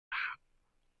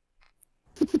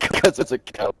Because it's a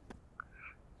cow.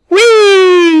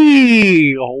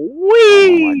 Whee! Whee!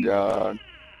 Oh my god.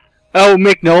 Oh,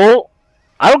 MK-Noll,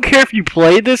 I don't care if you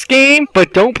play this game,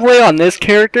 but don't play on this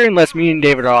character unless me and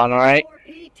David are on, alright?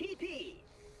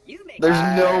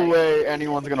 There's no way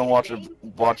anyone's gonna watch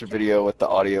a video with the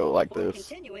audio like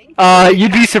this.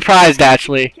 You'd be surprised,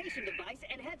 actually.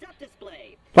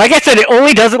 Like I said, it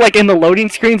only does it like in the loading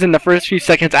screens in the first few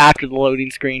seconds after the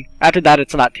loading screen. After that,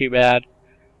 it's not too bad.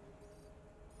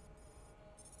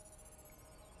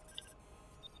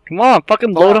 Come on,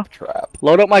 fucking load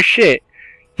up my shit.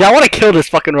 Yeah, I want to kill this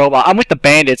fucking robot. I'm with the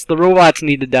bandits. The robots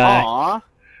need to die. Aww.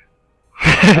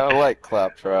 I like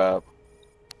Claptrap.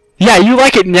 Yeah, you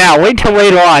like it now. Wait until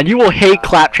later on. You will hate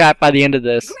Claptrap by the end of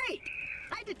this.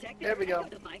 There we go.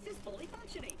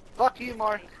 Fuck you,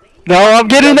 Mark. No, I'm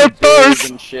getting there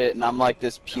first. And shit, and I'm like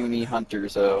this puny hunter,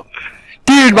 so.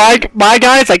 Dude, my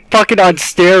guy's like fucking on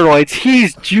steroids.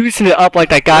 He's juicing it up like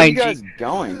that guy. Where are you guys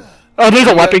going? Oh, there's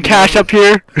a weapon cache up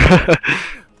here.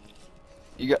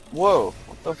 You got whoa.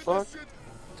 What the fuck?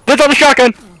 Let's have a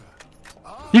shotgun.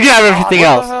 You can have everything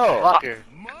else. Fucker.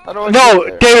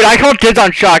 No, David, I call dibs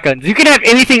on shotguns. You can have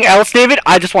anything else, David.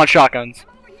 I just want shotguns.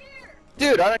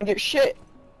 Dude, I don't get shit.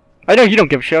 I know you don't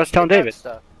give a shit. I was telling David.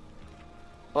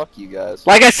 Fuck you guys.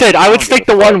 Like I said, I would stick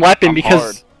the one weapon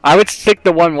because I would stick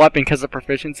the one weapon because of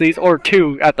proficiencies, or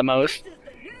two at the most,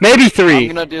 maybe three.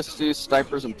 I'm gonna just do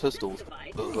snipers and pistols.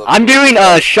 I'm doing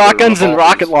shotguns and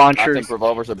rocket launchers. I think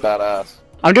revolvers are badass.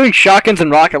 I'm doing shotguns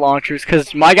and rocket launchers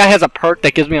because my guy has a perk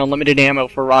that gives me unlimited ammo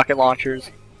for rocket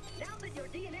launchers.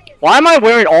 Why am I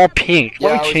wearing all pink?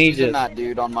 Let me change it. That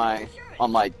dude on my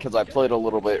because I played a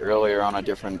little bit earlier on a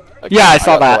different account. Yeah, I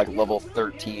saw that. Like level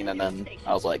 13, and then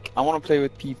I was like, I want to play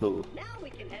with people.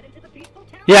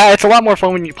 Yeah, it's a lot more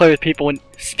fun when you play with people when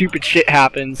stupid shit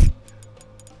happens.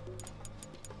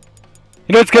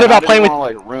 You know what's good about playing with? I don't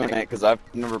want to like ruin it because I've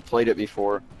never played it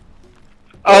before.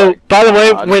 Oh, by the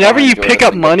way, whenever you pick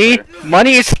up money,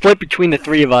 money is split between the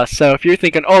three of us. So if you're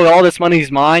thinking, oh, all this money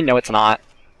is mine, no, it's not.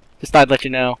 Just thought I'd let you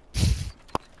know.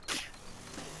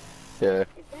 Yeah.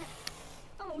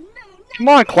 Come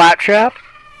on, Claptrap.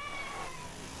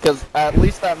 Because at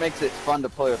least that makes it fun to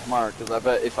play with Mark. Because I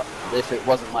bet if it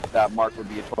wasn't like that, Mark would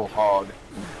be a total hog,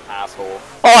 asshole.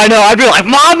 Oh, I know. I'd be like,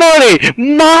 my money,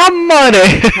 my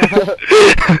money.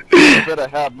 You better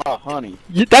have my honey.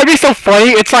 That'd be so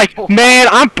funny. It's like, man,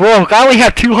 I'm broke. I only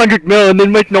have 200 mil, and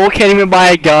then MK-Noll can't even buy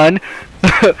a gun.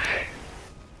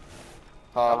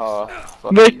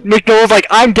 MK-Noll's like,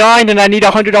 I'm dying and I need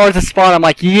 $100 to spawn. I'm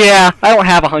like, yeah, I don't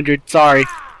have 100. Sorry.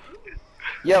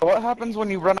 Yeah, what happens when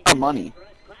you run out of money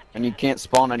and you can't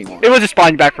spawn anymore? It will just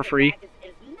spawn you back for free.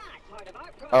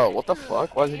 Oh, what the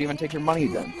fuck? Why does it even take your money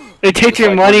then? It takes your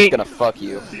like, money. It's gonna fuck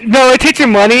you. No, it takes your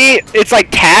money. It's like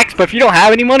tax, but if you don't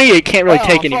have any money, it can't really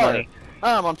take any money.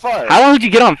 I'm on fire. How long did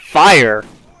you get on fire?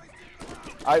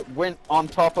 I went on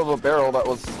top of a barrel that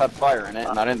had fire in it,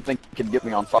 and I didn't think it could get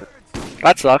me on fire.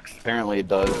 That sucks. Apparently it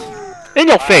does. In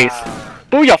your face.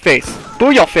 Boo your face. Boo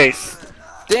your face.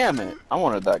 Damn it. I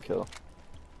wanted that kill.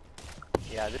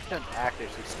 Yeah, this gun actually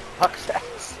sucks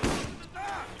ass.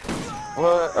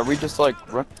 What? Are we just like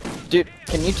run? Dude,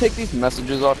 can you take these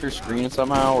messages off your screen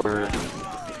somehow, or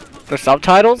The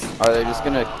subtitles? are they just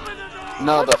gonna?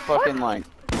 No, the fucking like.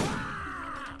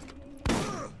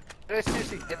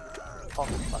 Seriously, get off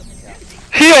the fuck, yeah.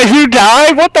 Yeah, you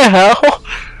died? What the hell?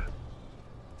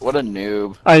 What a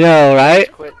noob. I know, right?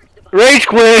 Quit. Rage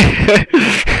quit!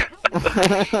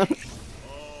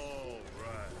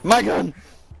 My gun!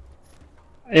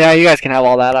 Yeah, you guys can have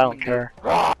all that, I don't care.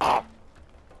 Oh,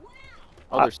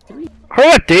 there's three.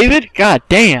 Hurry up, David! God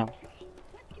damn.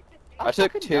 I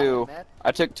took two.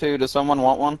 I took two. Does someone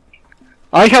want one?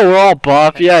 I like how we're all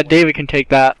buff. Yeah, David can take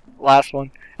that last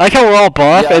one. I like how we're all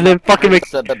buff, Yeah, and then fucking I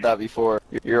said that before.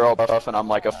 You're all buff and I'm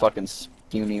like a fucking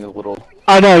puny little...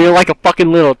 I know, you're like a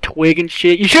fucking little twig and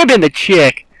shit. You should have been the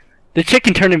chick. The chick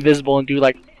can turn invisible and do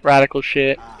like radical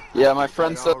shit. Yeah, my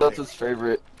friend said that's his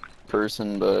favorite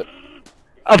person, but...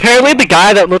 Apparently the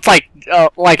guy that looks like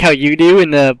how you do in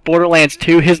the Borderlands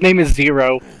 2, his name is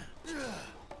Zero.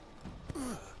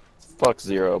 Fuck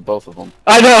Zero, both of them.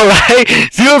 I know,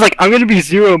 right? Zero's like, I'm gonna be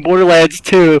Zero in Borderlands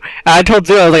 2. And I told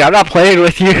Zero, I was like, I'm not playing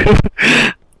with you.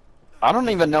 I don't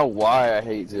even know why I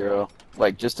hate Zero.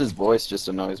 Like, just his voice just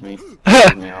annoys me.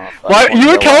 Why, you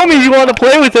were telling me you wanted to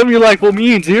play with him, you're like, well,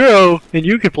 me and Zero, and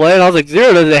you could play, and I was like,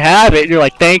 Zero doesn't have it, and you're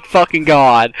like, thank fucking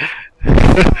God.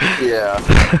 Yeah.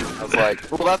 I was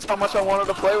like, well, that's how much I wanted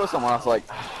to play with someone. I was like,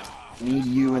 me,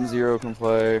 you, and Zero can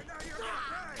play.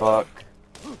 Fuck.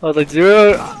 I was like,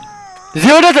 Zero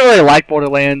doesn't really like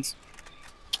Borderlands.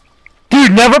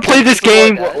 Dude, never play this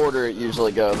game. What order it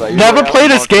usually goes. Never play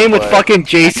this game with fucking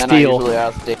Jay And then I Steele. usually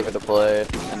ask David to play,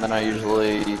 and then I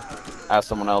usually ask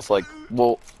someone else. Like,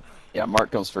 well, yeah, Mark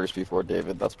comes first before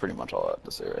David. That's pretty much all I have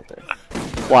to say right there.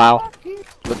 Wow.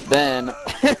 But then,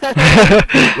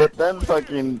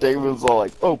 fucking David was all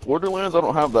like, "Oh, Borderlands, I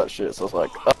don't have that shit." So I was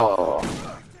like, "Oh."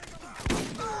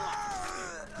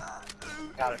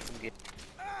 Got it from game.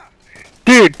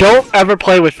 Dude, don't ever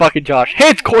play with fucking Josh. Hey,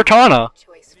 it's Cortana.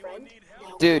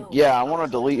 Dude, yeah, I want to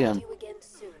delete him.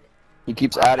 He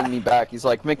keeps adding me back. He's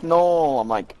like, MK-Noll. I'm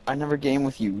like, I never game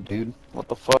with you, dude. What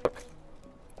the fuck?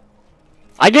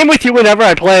 I game with you whenever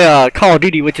I play Call of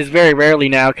Duty, which is very rarely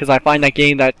now, because I find that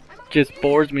game that just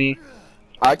bores me.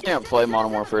 I can't play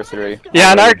Modern Warfare 3.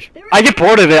 Yeah, and I get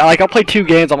bored of it. Like, I'll play 2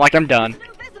 games, I'm like, I'm done.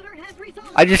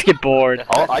 I just get bored.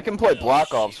 I can play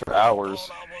Black Ops for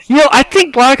hours. You know, I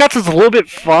think Black Ops is a little bit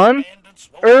fun.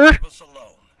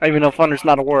 Even though funner's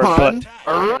not a word, but...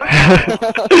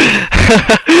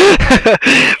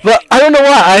 but I don't know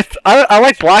why, I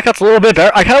like Black Ops a little bit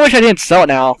better. I kinda wish I didn't sell it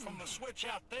now.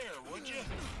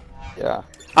 Yeah.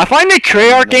 I find the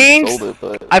Treyarch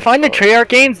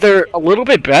games, they're a little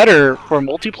bit better for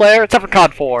multiplayer, except for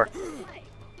COD 4.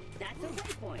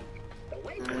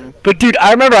 But dude, I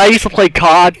remember I used to play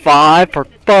COD 5 for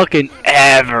fucking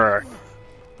ever.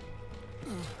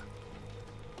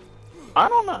 I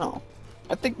don't know.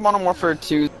 I think Modern Warfare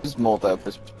 2's multi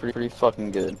is pretty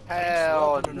fucking good.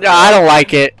 Hell no. No, I don't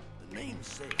like it.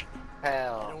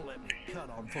 Hell.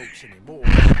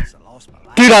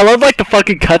 Dude, I love like the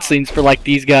fucking cutscenes for like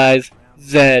these guys.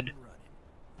 Zed.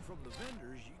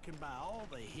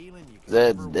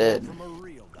 Zed's dead.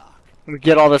 I'm gonna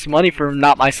get all this money from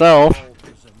not myself.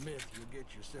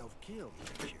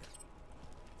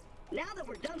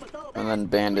 And then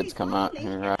bandits come out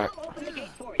here, right?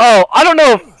 Oh, I don't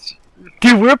know if...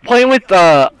 Dude, we were playing with,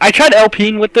 I tried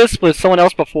LPing with this with someone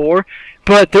else before,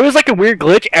 but there was like a weird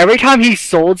glitch. Every time he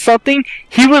sold something,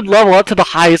 he would level up to the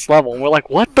highest level. And we're like,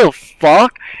 what the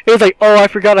fuck? It was like, oh, I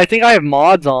forgot, I think I have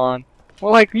mods on.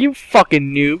 We're like, you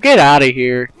fucking noob, get out of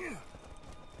here.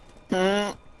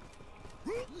 You're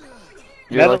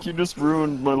like, you just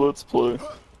ruined my Let's Play.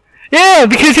 Yeah,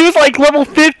 because he was like level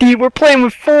 50, we're playing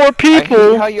with 4 people. I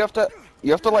hate how you have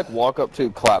to like walk up to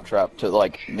Claptrap to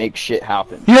like make shit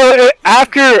happen. You know,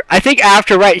 I think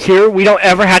after right here, we don't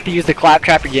ever have to use the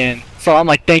Claptrap again. So I'm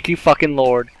like, thank you fucking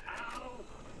Lord.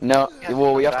 No,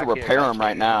 well, we have to repair them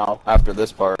right now after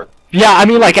this part. Yeah, I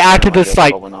mean like after this,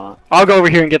 like, Probably not. I'll go over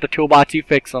here and get the toolbox, you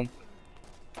fix them.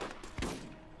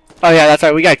 Oh yeah, that's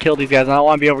right, we gotta kill these guys, and I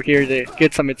want to be over here to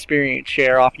get some experience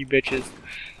share off you bitches.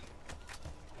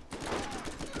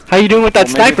 How you doing with that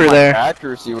sniper there?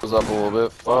 Accuracy was up a little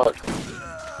bit. Fuck.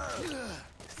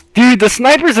 Dude, the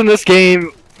snipers in this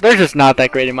game, they're just not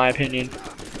that great in my opinion.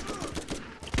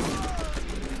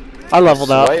 I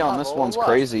leveled up. The sway on this one's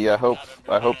crazy. I hope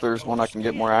there's one I can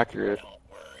get more accurate.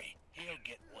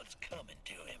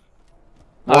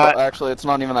 Well, actually, it's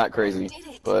not even that crazy.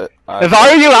 But if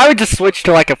I were you, I would just switch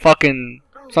to like a fucking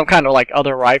some kind of like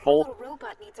other rifle.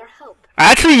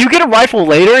 Actually, you get a rifle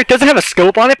later. It doesn't have a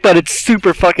scope on it, but it's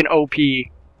super fucking OP.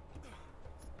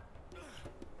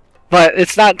 But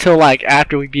it's not till like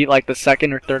after we beat like the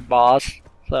 2nd or 3rd boss.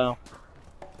 So.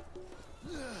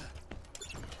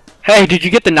 Hey, did you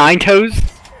get the 9 toes?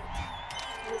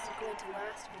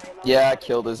 Yeah, I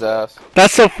killed his ass.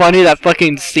 That's so funny, that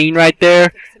fucking scene right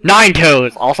there. 9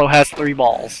 toes also has 3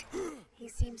 balls.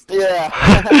 Yeah.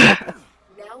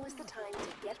 Now is the time to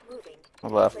get moving. I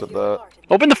laughed at that.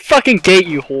 Open the fucking gate,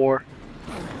 you whore.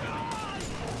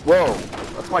 Whoa,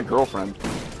 that's my girlfriend.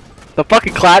 The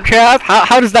fucking Claptrap?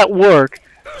 How does that work?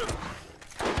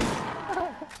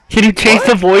 Can you change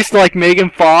the voice to like Megan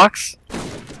Fox?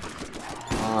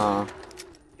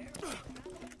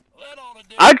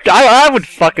 I would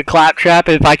fuck a Claptrap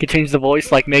if I could change the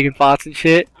voice like Megan Fox and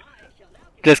shit.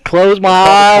 Just close my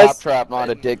eyes. Claptrap, not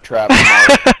a dick trap.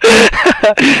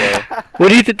 What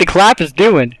do you think the clap is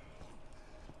doing?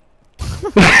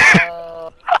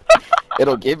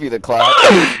 It'll give you the clap.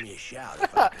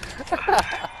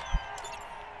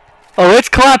 Oh, it's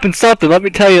clapping something, let me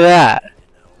tell you that.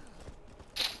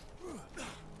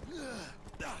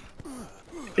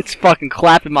 It's fucking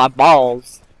clapping my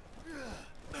balls.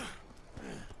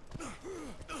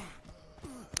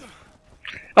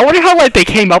 I wonder how like they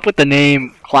came up with the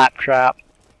name Claptrap.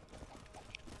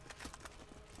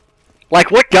 Like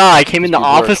what guy came in the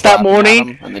office that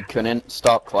morning and they couldn't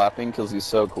stop clapping because he's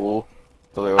so cool.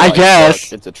 So they were I like,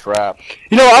 guess it's a trap.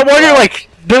 You know, I wonder like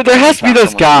There has to be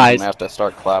those guys. I have to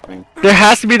start clapping. There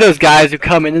has to be those guys who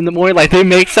come in the morning, like they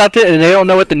make something and they don't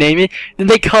know what the name is. Then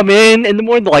they come in the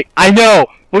morning, they're like, I know,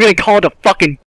 we're gonna call it a fucking